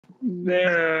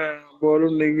Damn, boy,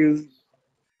 them niggas.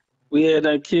 We had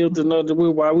that killed another.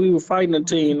 While we were fighting the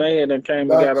team, they had that came and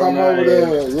That got on come our over ass.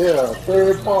 there, yeah,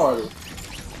 third party.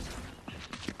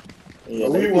 Yeah,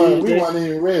 But they we weren't did. we They weren't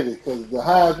even ready because the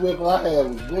highest weapon I had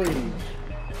was green.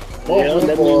 Both yeah, of them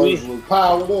that mean boys we. was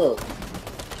powered up.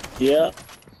 Yeah,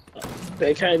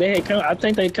 they came. They had come. I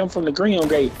think they come from the Green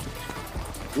Gate.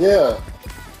 Yeah.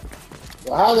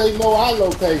 But how they know our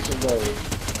location though?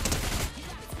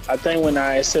 I think when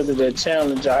I accepted that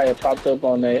challenge, I had popped up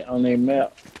on their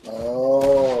map.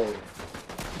 Oh,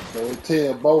 so it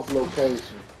tell both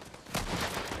locations.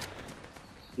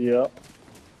 Yeah,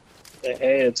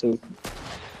 they had to.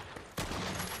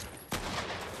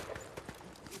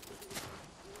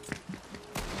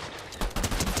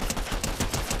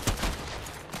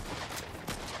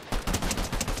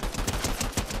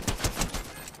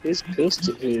 This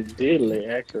pistol is deadly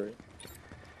accurate.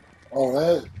 Oh,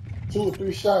 that 2 or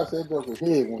 3 shots that just a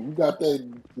hit. When you got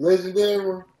that legendary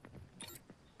one,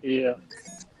 Yeah,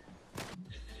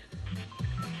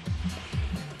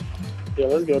 yeah.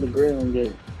 Let's go to Green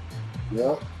Gate.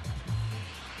 yep.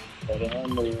 Hold on, I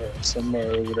know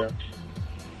somewhere over there.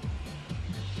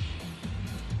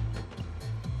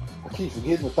 I keep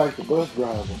forgetting to thank the bus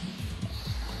driver.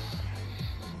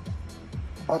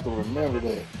 I have to remember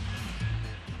that.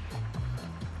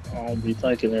 I don't be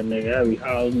thinking that nigga. I be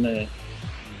hollering that.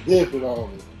 Dipping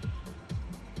on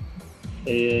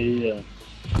it. Yeah, yeah.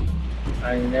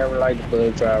 I ain't never liked the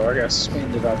bus driver. I got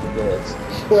suspended off the bus.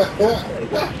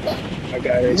 I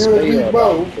got You and me expelled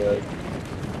off the both. bus.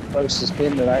 First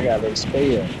suspended, I got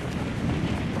expelled.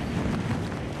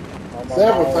 My mom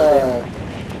Several always had, times.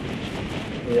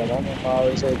 yeah, my mom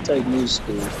always had to take me to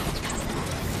school.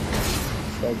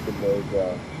 Fuck the bus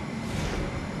driver.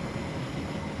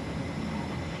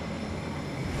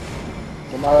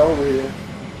 Somebody over here.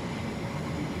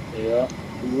 Yeah,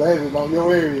 He landed on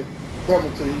your area.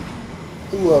 Coming to you.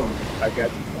 2 of them. I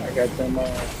got them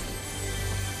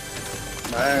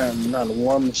mine, not a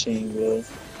war machine, bro.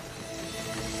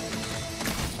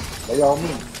 They on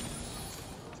me.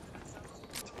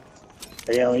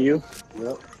 They on you?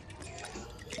 Yep.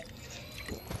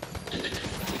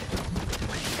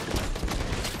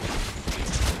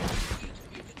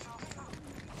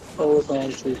 Oh, it's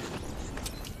on you.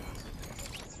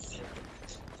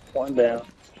 One down.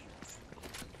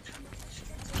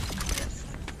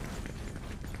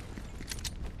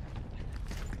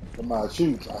 Somebody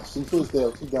shoots. I see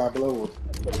footsteps. He down below us.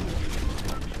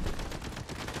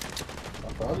 I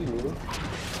thought he would.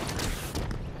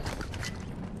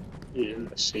 Yeah,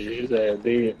 shit, his ass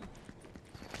dead.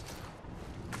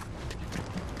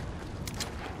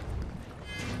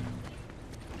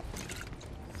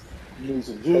 You need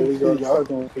some Oh, juice. we Here go you to go.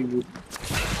 fucking people.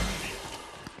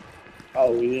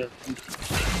 Oh, yeah.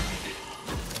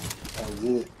 That's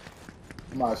it.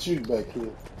 Somebody shooting back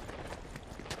here.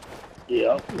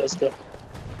 Yeah, let's go.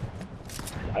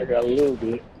 I got a little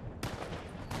bit.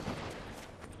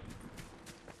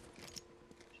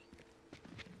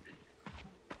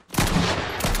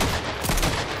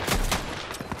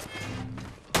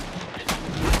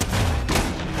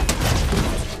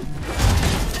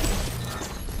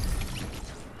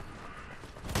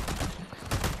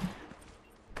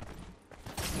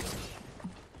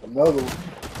 Another one.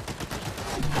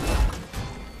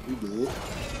 He did.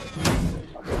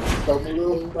 Throw me a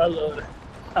little. Oh, I love it.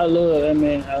 I love that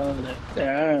man. I love that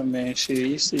Iron Man shit.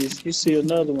 You see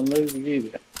another one, let's get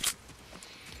it.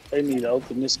 They need to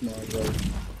open this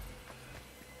motherfucker.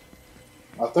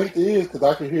 I think it is because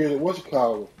I can hear the what you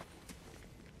call it.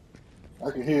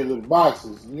 I can hear the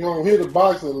boxes. You don't hear the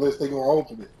boxes unless they're gonna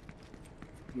open it.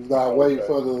 You gotta wait Okay.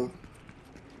 for the.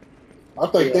 I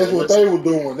think Yeah, that's well, what let's. they were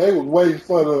doing. They was waiting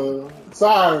for the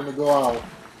siren to go off.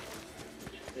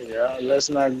 Yeah, let's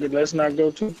not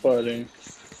go too far then.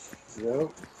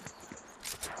 Yep.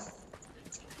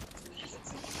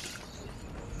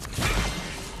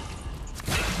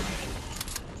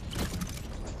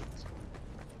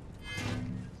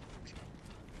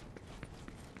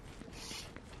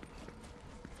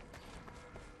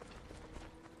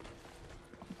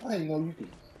 I didn't know you could.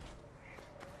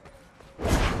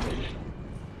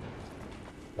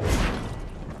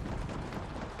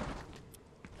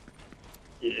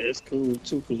 Yeah, it's cool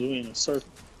too, cause we in a circle.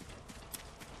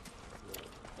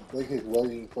 I think it's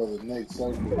waiting for the next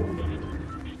circle.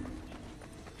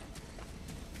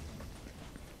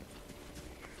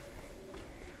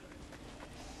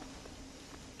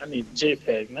 I need a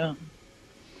jetpack now.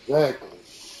 Exactly.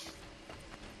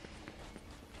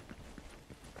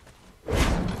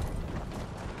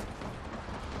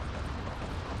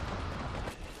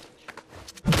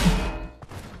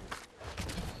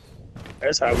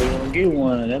 That's how we gonna get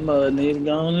one. That mother need to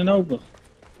go on and open.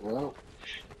 Well,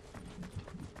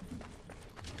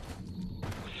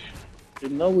 You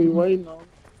know we waiting on.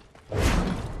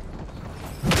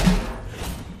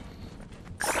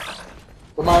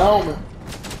 somebody on me.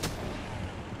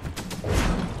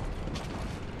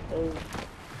 Oh,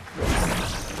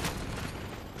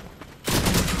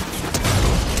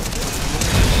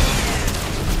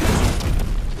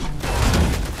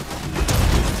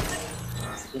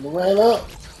 And it ran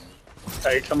up.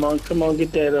 hey, come on,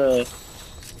 get that.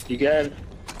 You got it.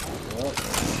 Well,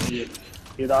 Yeah,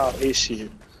 get all his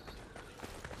shit.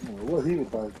 I don't know what he was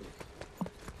thinking.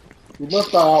 He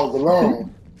must thought I was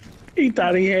alone. He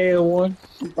thought he had one.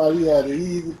 He thought he had an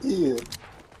easy kill.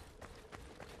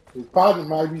 His partner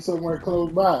might be somewhere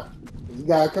close by. You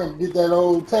gotta come get that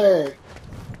old tag.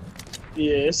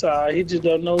 Yeah, it's all right. He just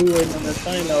don't know we waiting on that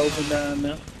thing to open down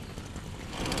there.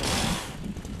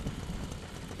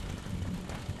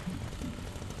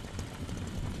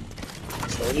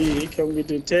 So he come get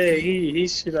the tag. He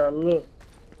shit out of luck.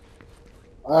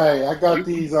 Hey, I got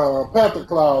these panther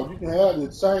claws. You can have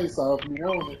this chainsaw if you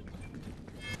want it.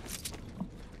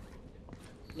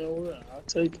 You know what? I'll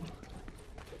take it.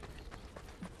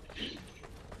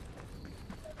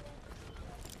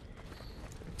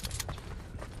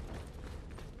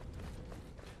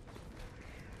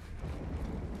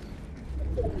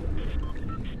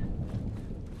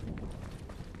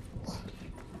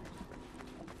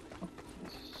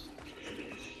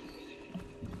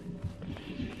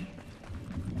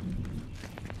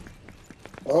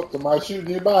 Oh, somebody shooting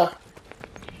nearby.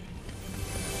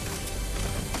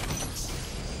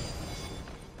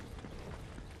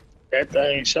 That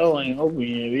thing sure ain't open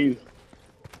yet either.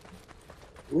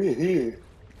 We're here.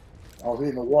 Oh, here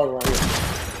in the water right here.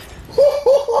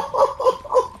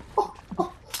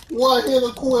 One hit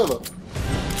a quitter.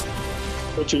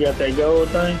 What, you got that gold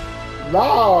thing?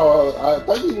 No, I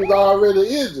think he was already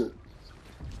injured.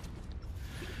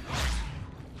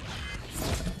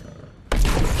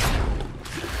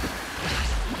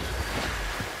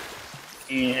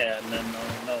 He ain't had nothing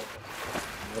on no.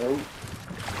 Nope.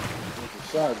 It's a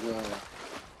shotgun.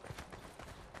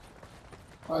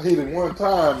 I hit it one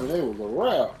time and it was a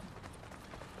wrap.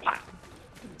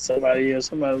 Somebody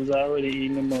was already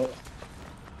eating them up.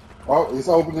 Oh, it's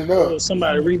opening Oh, up.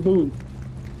 somebody reboot.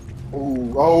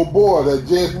 Ooh, oh boy,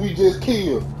 we just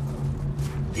killed.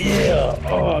 Yeah.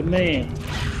 Oh man.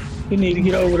 We need to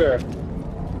get over there.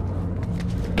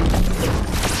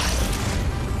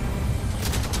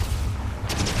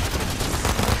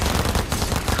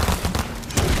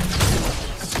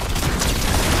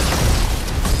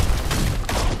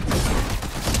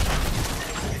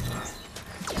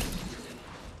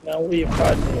 Now where your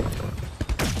partner?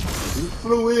 He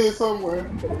flew in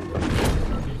somewhere.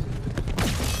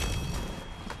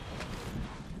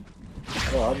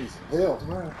 Oh, I need some help,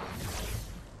 man.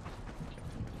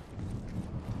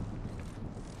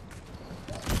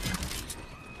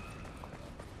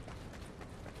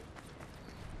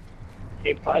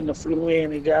 Your partner flew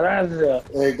in and got out of there.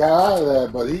 They got out of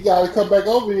that, but he got to come back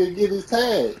over here and get his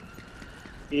tag.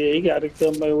 Yeah, he got to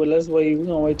come back. Well, let's wait. We're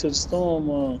gonna wait till the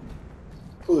storm.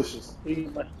 Pushes.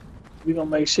 We gonna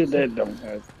make sure that don't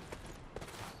happen.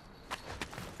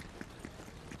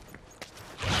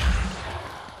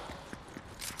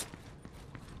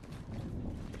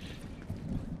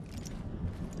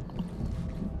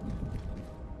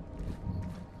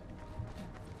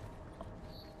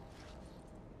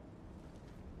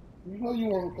 You know you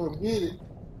want to come get it.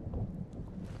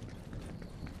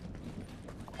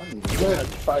 I need He a gonna weapon.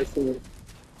 have to fight for it.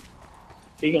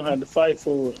 He gonna have to fight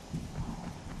for it.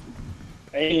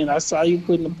 And I saw you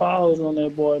putting the paws on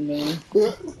that boy, man.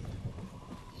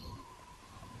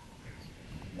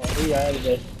 Oh, he out of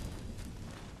there.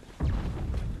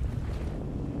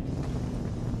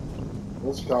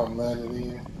 What's called landed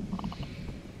in?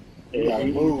 You Yeah, gotta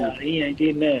move. he ain't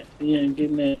getting that. He ain't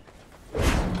getting that.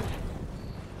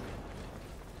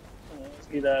 Let's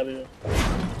get out of here.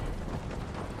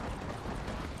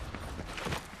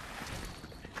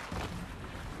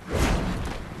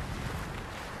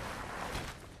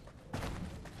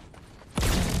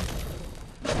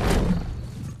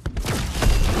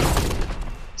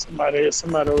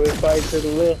 Somebody over there fighting to the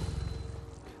left.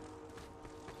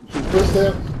 You push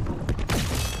that?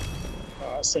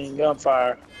 Oh, I seen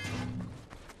gunfire.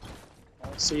 I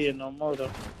don't see it no more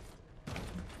though.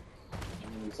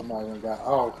 Somebody done got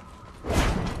off.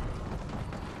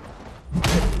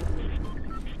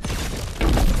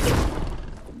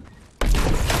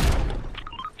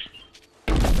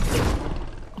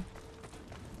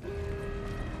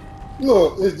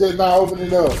 Look, it's just not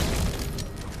opening up.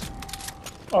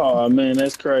 Oh man,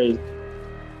 that's crazy.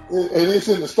 And it's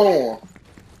in the storm.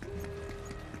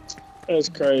 That's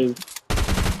crazy.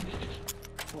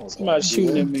 Oh, Somebody don't do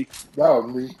shooting at that. me. That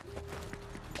was me.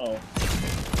 Oh,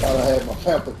 Thought I had my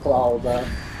panther claws out.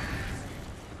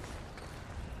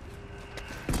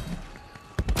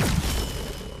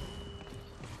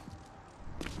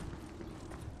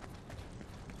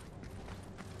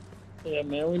 yeah,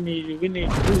 man. We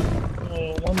need to do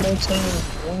one more time.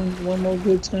 One more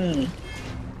good time.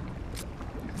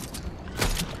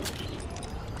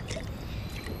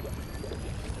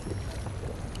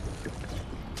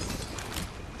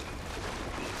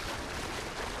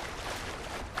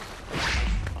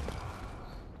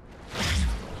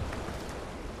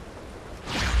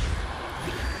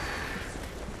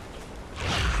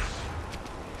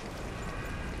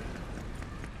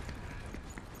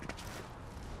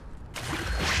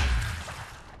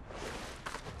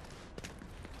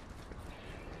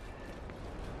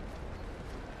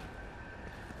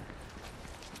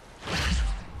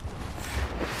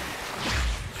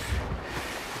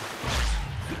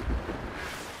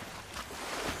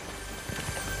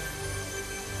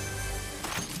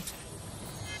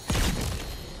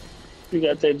 You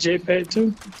got that jetpack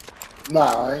too?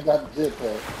 Nah, I ain't got the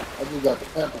jetpack. I just got the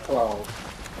panther claws.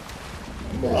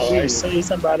 And that Oh, I shield. see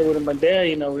somebody with a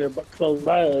medallion over here close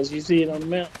by us. You see it on the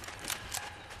map?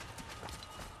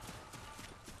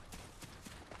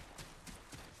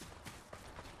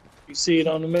 You see it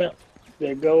on the map?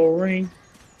 That gold ring?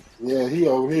 Yeah, he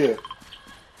over here.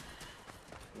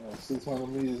 600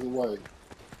 meters away.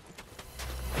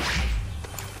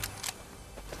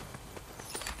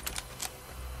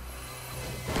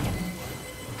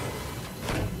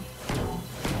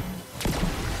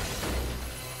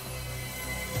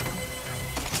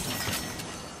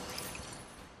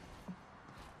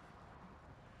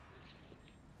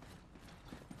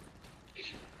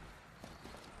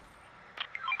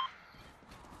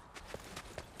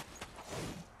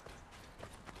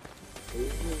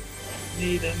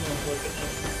 Need that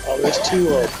motherfucker. Oh, there's two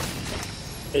of them.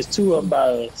 There's two of them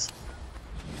by us.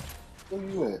 Where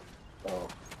you at? Oh,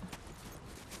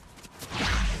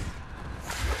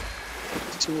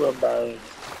 There's two of them by us.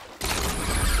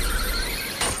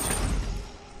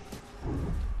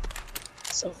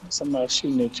 Somebody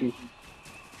shooting at you.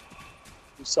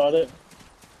 You saw that?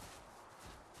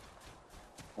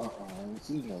 I ain't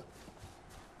see nothing.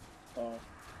 Oh,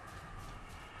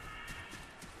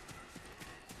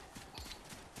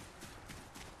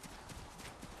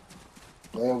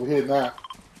 They over here now.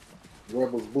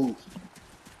 Rebels boost.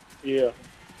 yeah.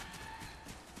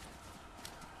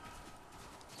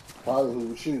 Probably who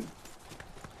was shooting.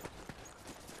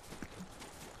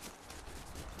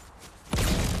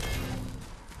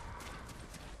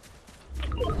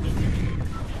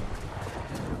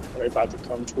 They about to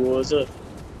come towards us.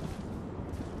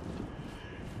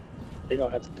 They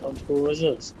gonna have to come towards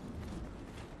us.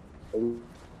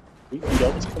 We can go.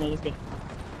 Let's come on. Let's go.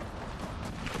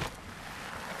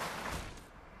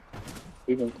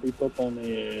 We gonna creep up on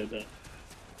the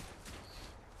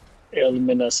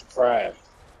element of surprise.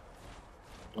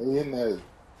 They in that.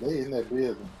 They in that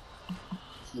building.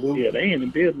 Yeah, Looting. they in the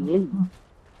building looting.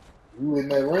 You in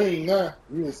that ring now.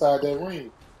 You inside that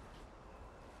ring.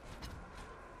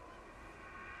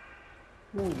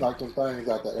 Ooh, knock them things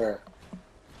out the air.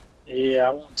 Yeah, I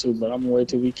want to, but I'm gonna wait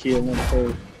till we kill one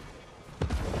first.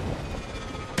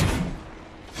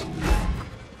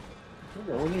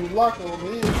 When you lock on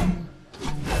me,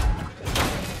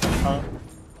 Huh?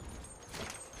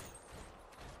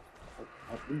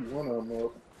 I beat one of them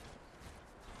up.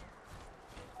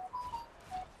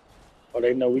 Oh,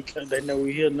 they know we can. They know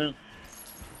we here now.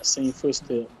 I seen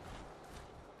footsteps.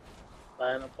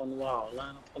 Line up on the wall.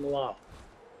 Line up on the wall.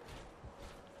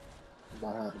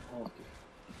 Behind the pumpkin.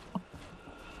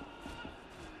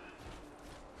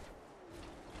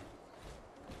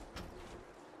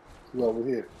 You over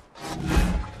here.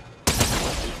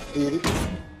 Hit it.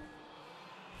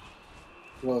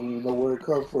 You don't even know where it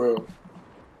come from.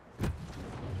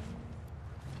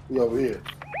 You over here.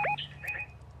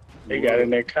 They got in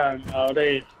that car all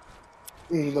day.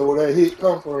 You ain't know where that hit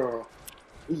come from.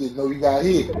 You just know you got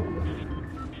hit.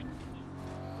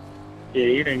 Yeah,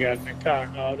 he done got in that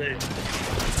car all day.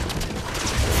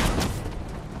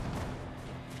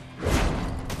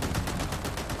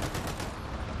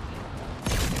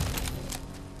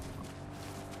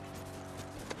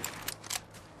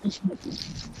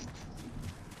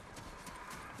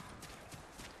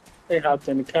 They hopped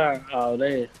in the car all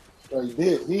day. So he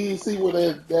did. He didn't see where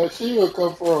that shield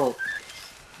come from.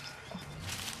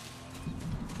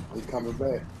 They coming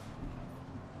back.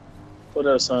 What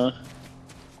up, son?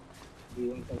 You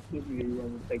want to come with me or you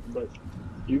want to take the bus?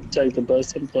 You can take the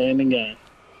bus and play in the game.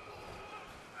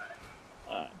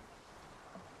 Alright.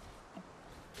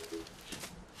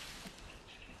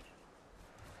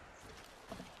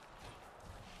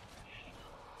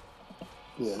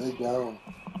 Yeah, they gone.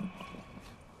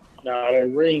 Nah, that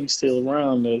ring's still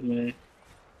around us, man.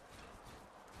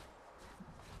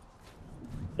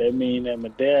 That mean that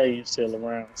medallion's still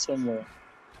around somewhere.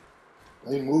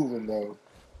 They moving though.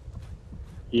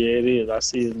 Yeah, it is. I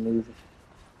see it moving.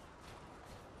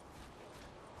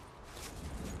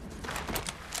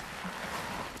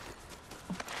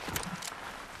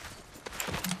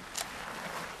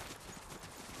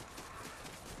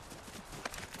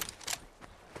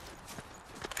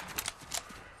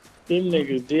 Them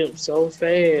niggas dip so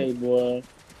fast, boy.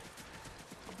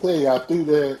 Tell you, I threw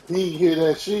that. He didn't hear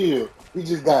that shield. He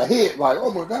just got hit. Like,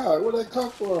 oh my God, where'd that come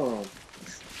from?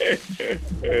 It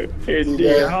See did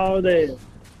that? all that.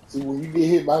 See, when you get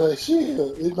hit by that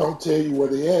shield, it don't tell you where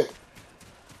they at.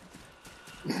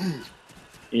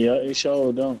 Yeah, it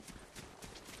sure don't.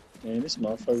 Man, this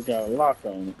motherfucker got a lock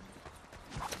on it.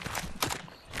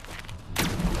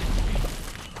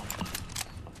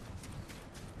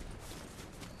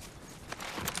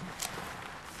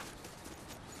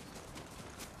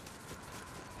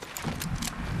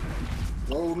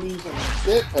 Go need some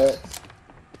jetpacks.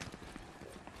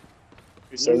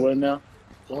 You say what now?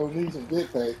 Go need some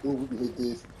jetpacks. Ooh, we can hit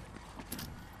this.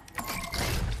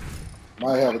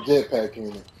 Might have a jetpack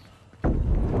in it.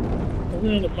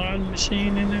 Isn't there a bottom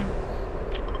machine in there?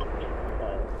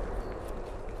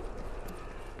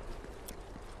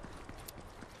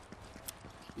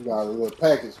 You got a little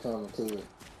package coming to it.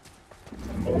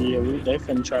 Oh yeah, they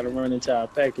finna try to run into our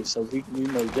package, so we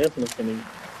most definitely finna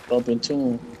bump into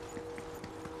them.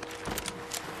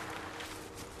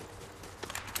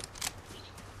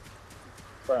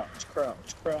 Crouch,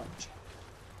 crouch, crouch.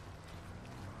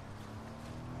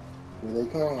 Here they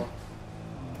come.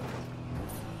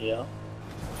 Yeah.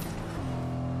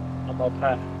 I'm up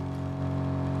high.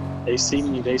 They see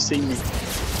me, they see me.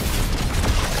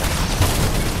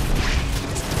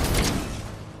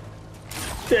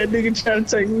 That nigga trying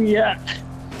to take me out.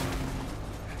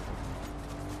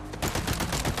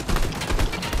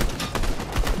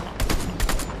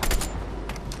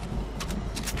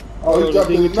 Oh, he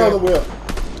jumped in another whip.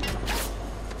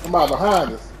 Come out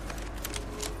behind us.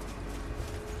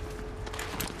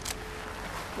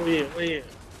 Where?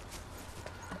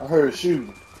 I heard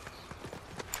shooting.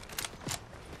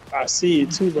 I see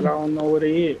it too, but I don't know where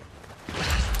they at.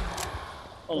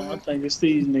 Hold on, I think it's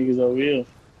these niggas over here.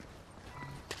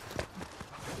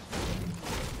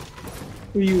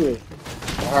 Who you at?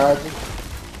 Behind me.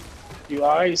 You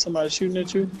alright? Somebody shooting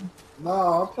at you? No,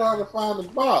 I'm trying to find the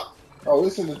box. Oh,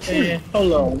 it's in the tree. Man,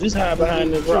 hold on. Just hide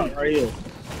behind this rock right here.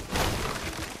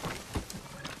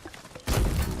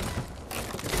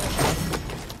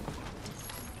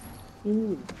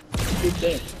 Ooh, get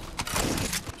that.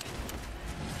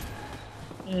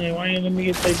 Man, why ain't let me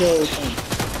get that gold thing?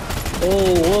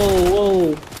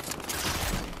 Whoa.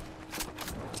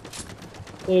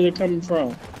 Where's it coming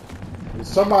from? There's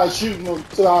somebody shooting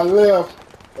to our left,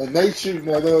 and they shooting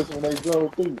at us when they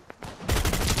drove through.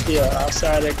 Yeah,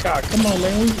 outside that car. Come on,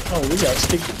 man. We gotta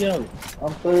stick together.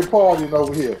 I'm third partying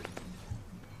over here.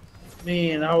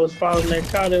 Man, I was following that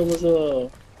car that was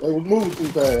They was moving too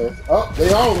fast. Oh,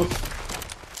 they on us.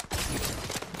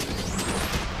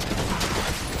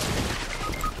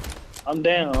 I'm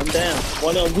down.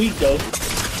 One of them weak though.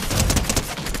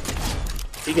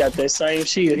 He got that same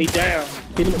shield. He down.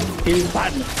 Hit his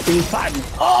partner.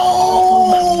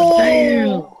 Oh!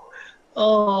 Damn.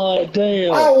 Oh,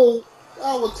 damn.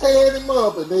 I was tearing him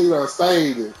up, and they done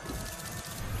saved it.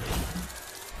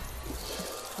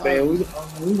 Man,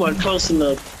 we weren't close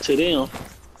enough to them.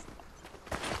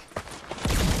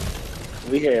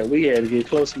 We had to get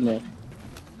close enough.